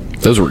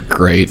 Those were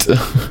great.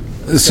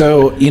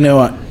 So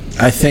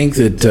I think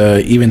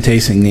that even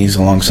tasting these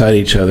alongside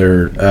each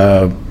other,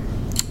 I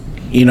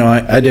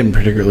didn't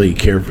particularly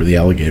care for the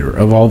Alligator.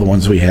 Of all the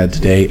ones we had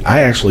today,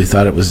 I actually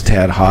thought it was a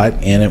tad hot,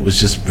 and it was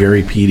just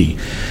very peaty.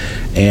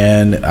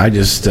 And I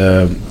just,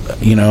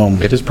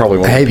 it is probably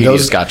one of the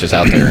peatiest scotches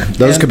out there.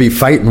 Those could be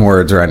fighting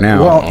words right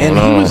now. Well,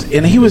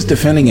 he was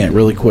defending it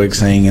really quick,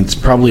 saying it's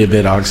probably a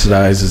bit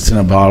oxidized. It's in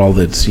a bottle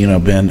that's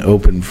been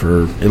open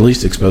for, at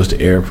least exposed to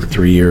air for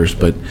 3 years.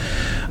 But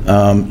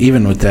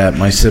even with that,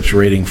 my sips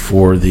rating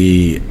for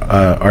the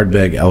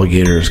Ardbeg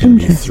Alligator is going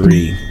to be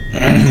 3.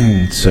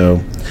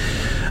 So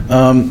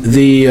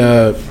the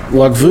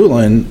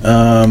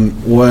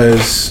Lagavulin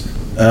was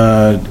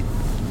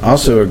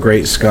also a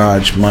great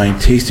Scotch. My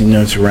tasting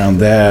notes around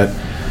that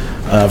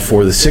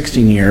for the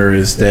 16-year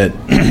is that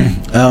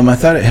I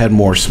thought it had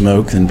more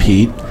smoke than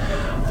peat,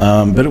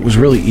 but it was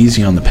really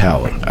easy on the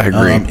palate. I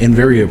agree. And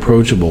very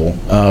approachable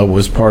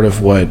was part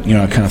of what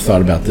I kind of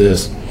thought about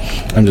this.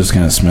 I'm just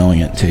kind of smelling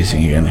it,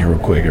 tasting it again here real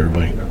quick,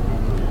 everybody.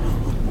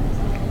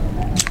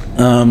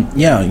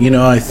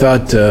 I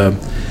thought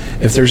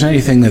if there's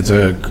anything that's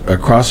a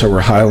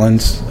crossover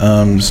Highlands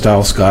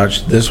style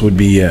Scotch, this would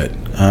be it.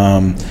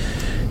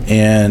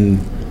 And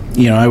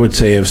I would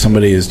say if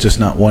somebody is just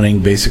not wanting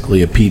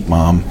basically a peat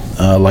bomb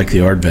like the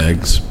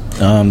Ardbegs,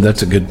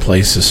 that's a good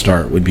place to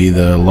start. Would be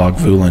the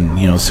Lagavulin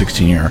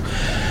 16-year.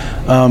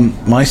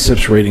 My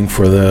sips rating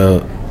for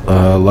the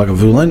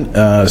Lagavulin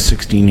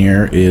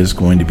 16-year is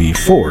going to be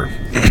 4.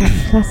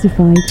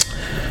 Classified.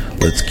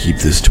 Let's keep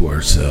this to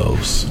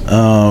ourselves.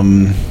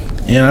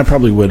 And I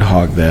probably would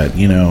hog that,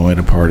 at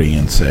a party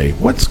and say,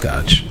 "What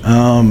Scotch?"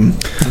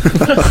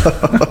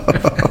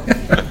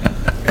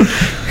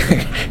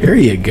 Here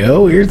you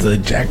go. Here's the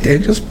Jack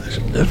Daniels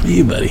special. That's for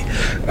you, buddy.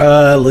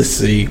 Let's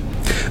see.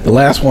 The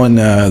last one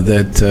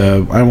that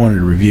I wanted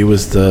to review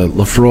was the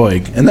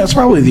Laphroaig, and that's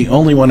probably the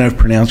only one I've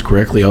pronounced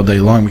correctly all day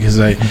long because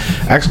I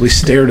actually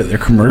stared at their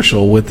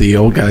commercial with the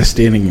old guy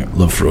standing at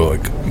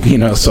Laphroaig.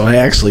 So I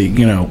actually,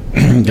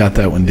 got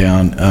that one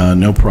down,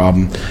 no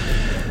problem.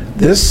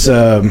 This,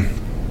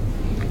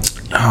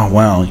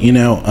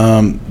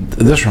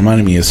 this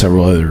reminded me of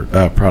several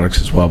other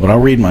products as well, but I'll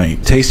read my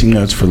tasting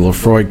notes for the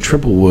Laphroaig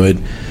Triple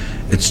Wood.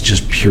 It's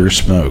just pure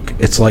smoke.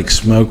 It's like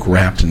smoke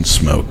wrapped in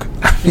smoke.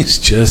 It's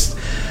just,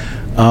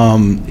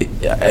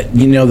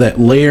 that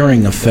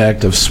layering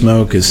effect of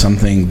smoke is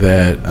something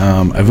that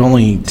I've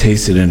only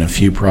tasted in a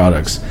few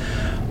products.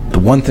 The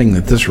one thing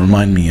that this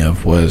reminded me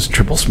of was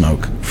Triple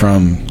Smoke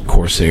from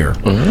Corsair.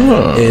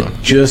 Oh. It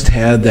just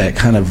had that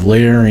kind of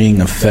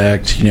layering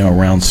effect,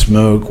 around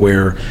smoke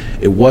where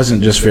it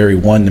wasn't just very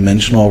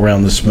one-dimensional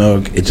around the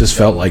smoke. It just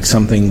felt like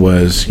something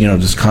was,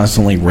 just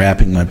constantly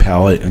wrapping my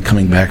palate and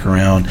coming back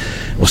around.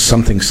 It was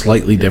something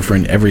slightly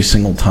different every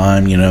single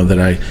time, that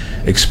I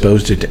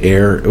exposed it to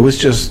air. It was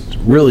just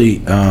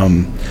really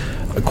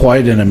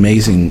quite an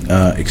amazing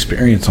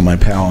experience on my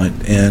palate,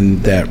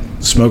 and that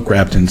smoke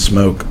wrapped in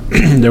smoke.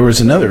 There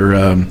was another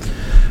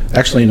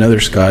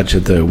Scotch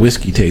at the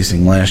whiskey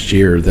tasting last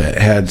year that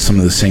had some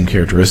of the same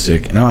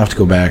characteristic, and I'll have to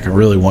go back. I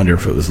really wonder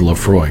if it was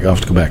Laphroaig. I'll have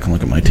to go back and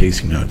look at my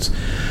tasting notes.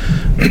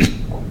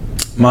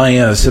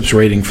 My sips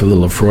rating for the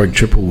Laphroaig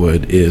Triple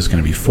Wood is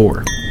going to be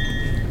 4.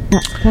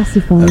 That's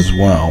classified. As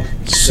well.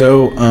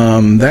 So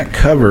that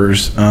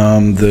covers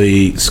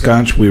the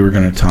Scotch we were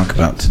going to talk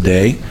about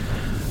today.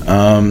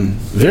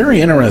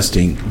 Very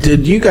interesting.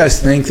 Did you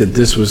guys think that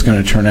this was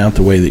going to turn out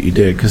the way that you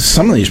did? Because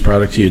some of these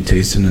products you had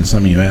tasted and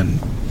some you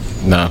hadn't.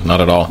 No, not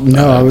at all.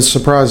 No, I was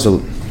surprised.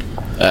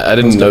 I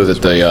didn't know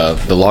that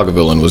the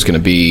Lagavulin was going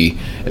to be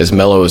as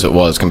mellow as it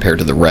was compared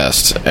to the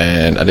rest,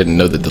 and I didn't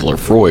know that the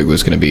Laphroaig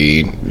was going to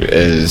be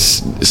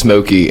as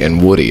smoky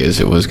and woody as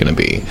it was going to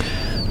be.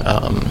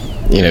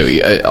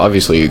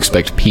 Obviously you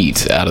expect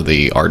peat out of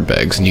the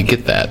Ardbegs, and you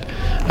get that.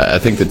 I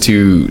think the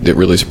two that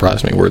really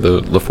surprised me were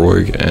the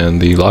Laphroaig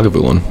and the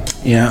Lagavulin.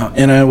 Yeah,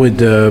 and I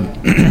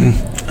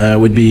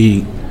would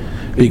be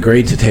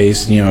great to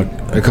taste,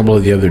 a couple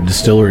of the other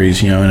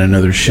distilleries, in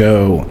another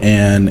show,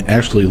 and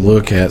actually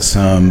look at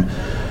some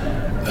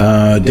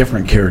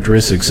different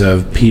characteristics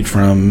of peat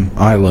from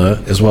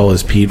Islay as well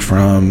as peat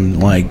from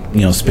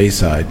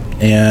Speyside,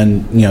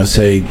 and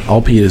say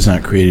all peat is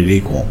not created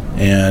equal,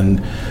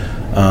 and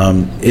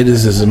it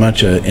is as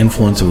much an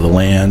influence of the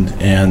land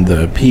and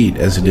the peat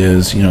as it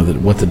is,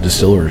 what the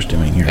distiller is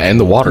doing here. And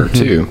the water,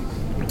 too.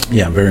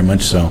 Yeah, very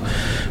much so.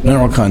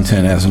 Mineral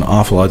content has an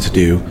awful lot to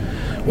do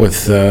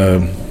with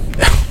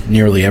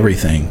nearly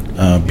everything.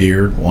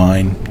 Beer,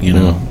 wine,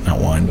 not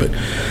wine, but,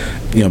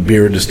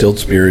 beer, distilled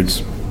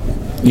spirits,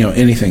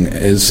 anything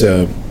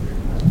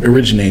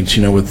originates,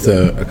 with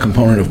a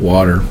component of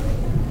water.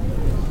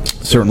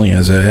 Certainly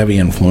has a heavy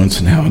influence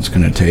in how it's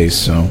going to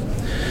taste, so...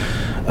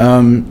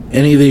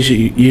 any of these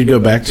you'd go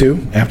back to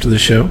after the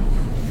show?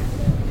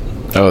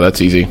 Oh,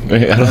 that's easy.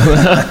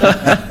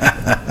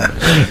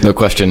 No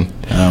question.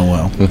 Oh,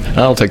 well.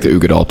 I'll take the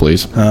Uigeadail,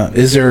 please.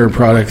 Is there a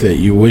product that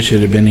you wish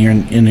it had been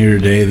in here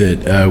today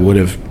that would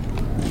have,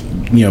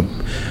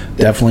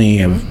 definitely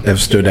have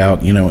stood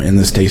out, in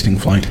this tasting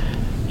flight?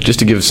 Just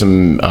to give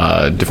some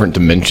different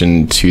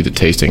dimension to the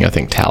tasting, I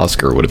think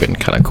Talisker would have been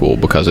kind of cool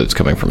because it's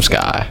coming from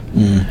Skye.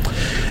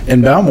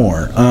 And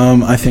Balmore,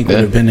 I think would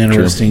have been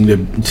interesting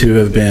to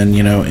have been,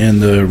 in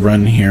the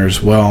run here as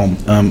well.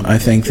 I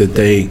think that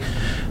they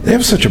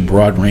have such a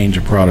broad range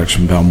of products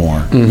from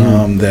Balmore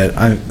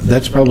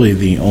that's probably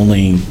the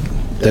only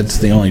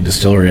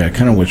distillery I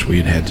kind of wish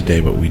we had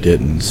today, but we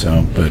didn't.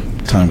 So, but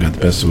time got the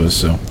best of us.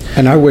 So,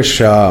 and I wish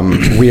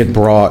we had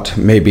brought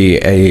maybe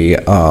a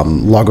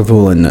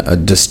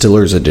Lagavulin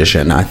distiller's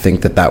edition. I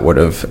think that would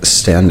have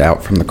stand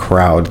out from the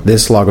crowd.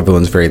 This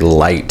Lagavulin's very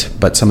light,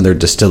 but some of their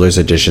distiller's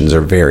editions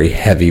are very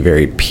heavy,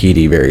 very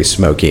peaty, very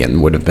smoky,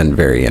 and would have been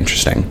very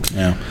interesting.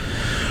 Yeah.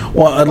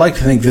 Well, I'd like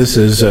to think this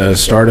is a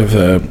start of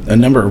a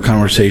number of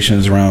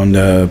conversations around,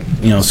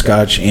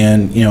 Scotch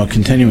and,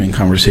 continuing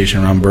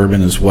conversation around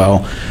bourbon as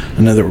well.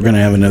 I know that we're going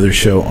to have another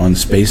show on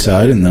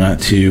Speyside in the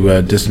not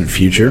too distant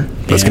future.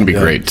 That's going to be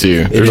great,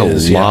 too.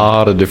 There's a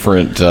lot of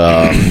different,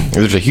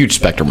 there's a huge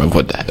spectrum of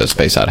what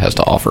Speyside has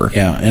to offer.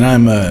 Yeah, and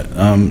I'm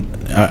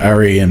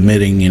already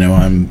admitting,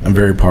 I'm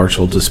very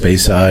partial to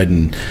Speyside,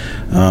 and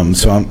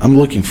so I'm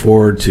looking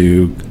forward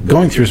to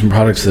going through some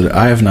products that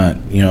I have not,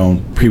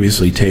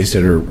 previously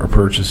tasted or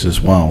purchased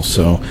as well.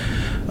 So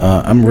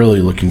I'm really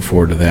looking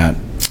forward to that.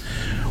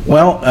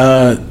 Well,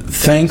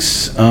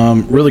 thanks.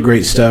 Really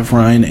great stuff,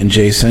 Ryan and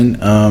Jason.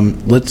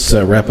 Let's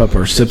wrap up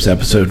our Sips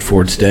episode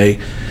for today.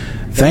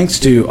 Thanks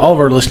to all of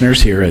our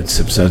listeners here at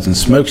Sips, Suds, and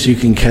Smokes. You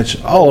can catch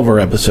all of our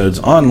episodes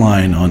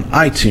online on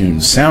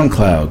iTunes,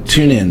 Soundcloud,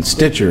 TuneIn,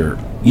 Stitcher,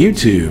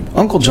 YouTube,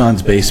 Uncle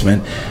John's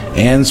Basement,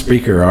 and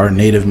Spreaker, our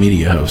native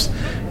media host.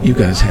 You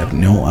guys have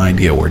no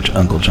idea where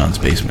Uncle John's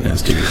Basement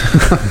is, do you?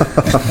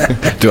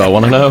 Do I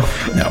want to know?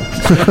 No.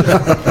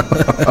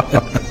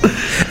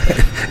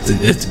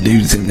 It's a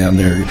dude sitting down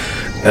there.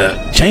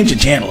 Change the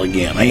channel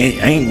again. I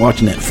ain't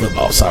watching that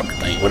football soccer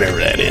thing, whatever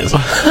that is.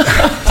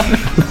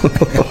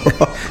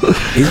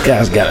 These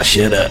guys gotta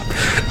shut up.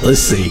 Let's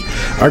see.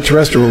 Our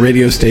terrestrial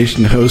radio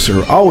station hosts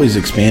are always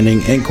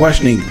expanding and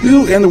questioning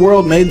who in the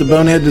world made the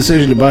bonehead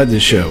decision to buy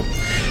this show.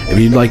 If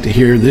you'd like to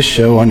hear this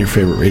show on your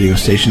favorite radio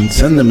station,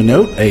 send them a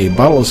note, a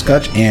bottle of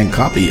Scotch, and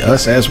copy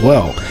us as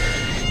well.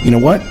 You know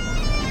what?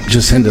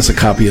 Just send us a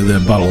copy of the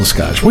bottle of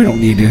Scotch. We don't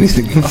need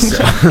anything else.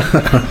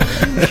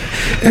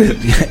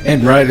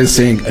 And Ryan is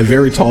saying a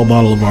very tall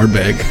bottle of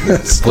Ardbeg.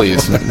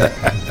 Please.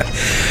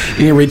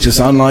 You can reach us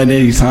online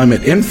anytime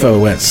at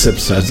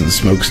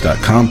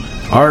info@sipsudsandsmokes.com.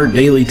 Our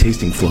daily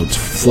tasting floats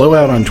flow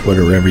out on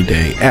Twitter every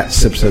day.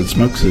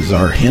 @SipsSudsSmokes is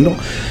our handle.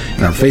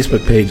 And our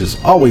Facebook page is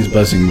always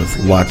buzzing with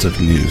lots of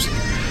news.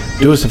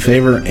 Do us a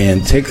favor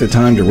and take the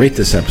time to rate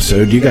this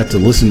episode. You got to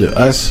listen to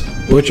us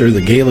butcher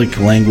the Gaelic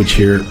language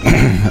here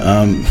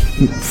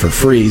for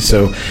free.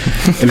 So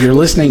if you're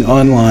listening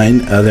online,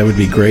 that would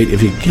be great.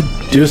 If you could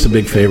do us a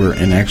big favor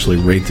and actually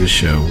rate this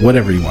show,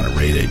 whatever you want to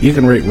rate it. You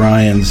can rate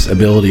Ryan's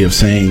ability of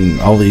saying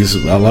all these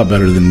a lot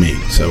better than me.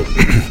 So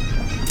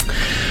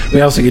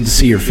we also get to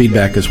see your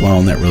feedback as well,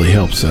 and that really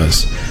helps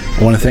us.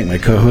 I want to thank my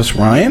co-host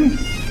Ryan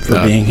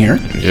for being here.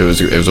 It was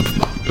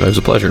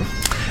a pleasure.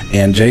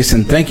 And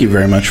Jason, thank you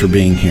very much for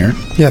being here.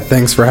 Yeah,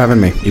 thanks for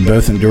having me. You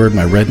both endured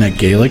my redneck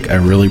Gaelic. I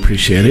really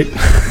appreciate it.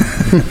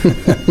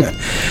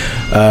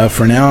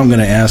 For now, I'm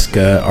going to ask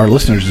our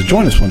listeners to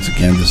join us once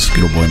again. This is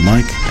good old boy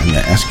Mike. I'm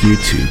going to ask you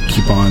to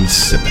keep on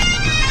sipping.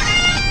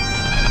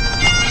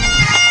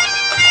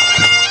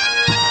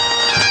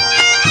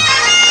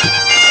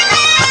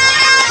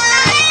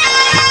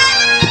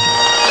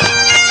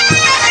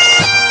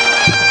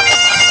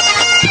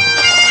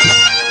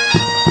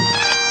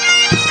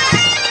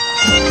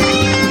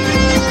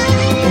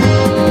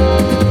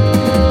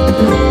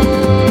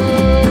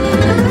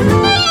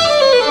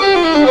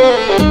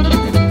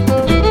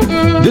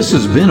 This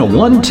has been a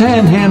One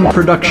Tan Hand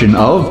production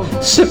of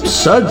Sips,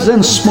 Suds,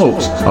 and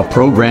Smokes, a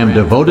program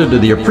devoted to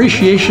the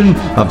appreciation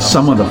of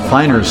some of the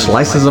finer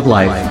slices of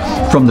life.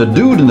 From the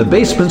Dude in the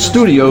Basement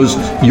Studios,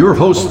 your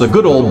hosts, the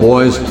Good Old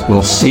Boys,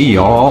 will see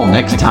you all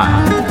next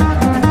time.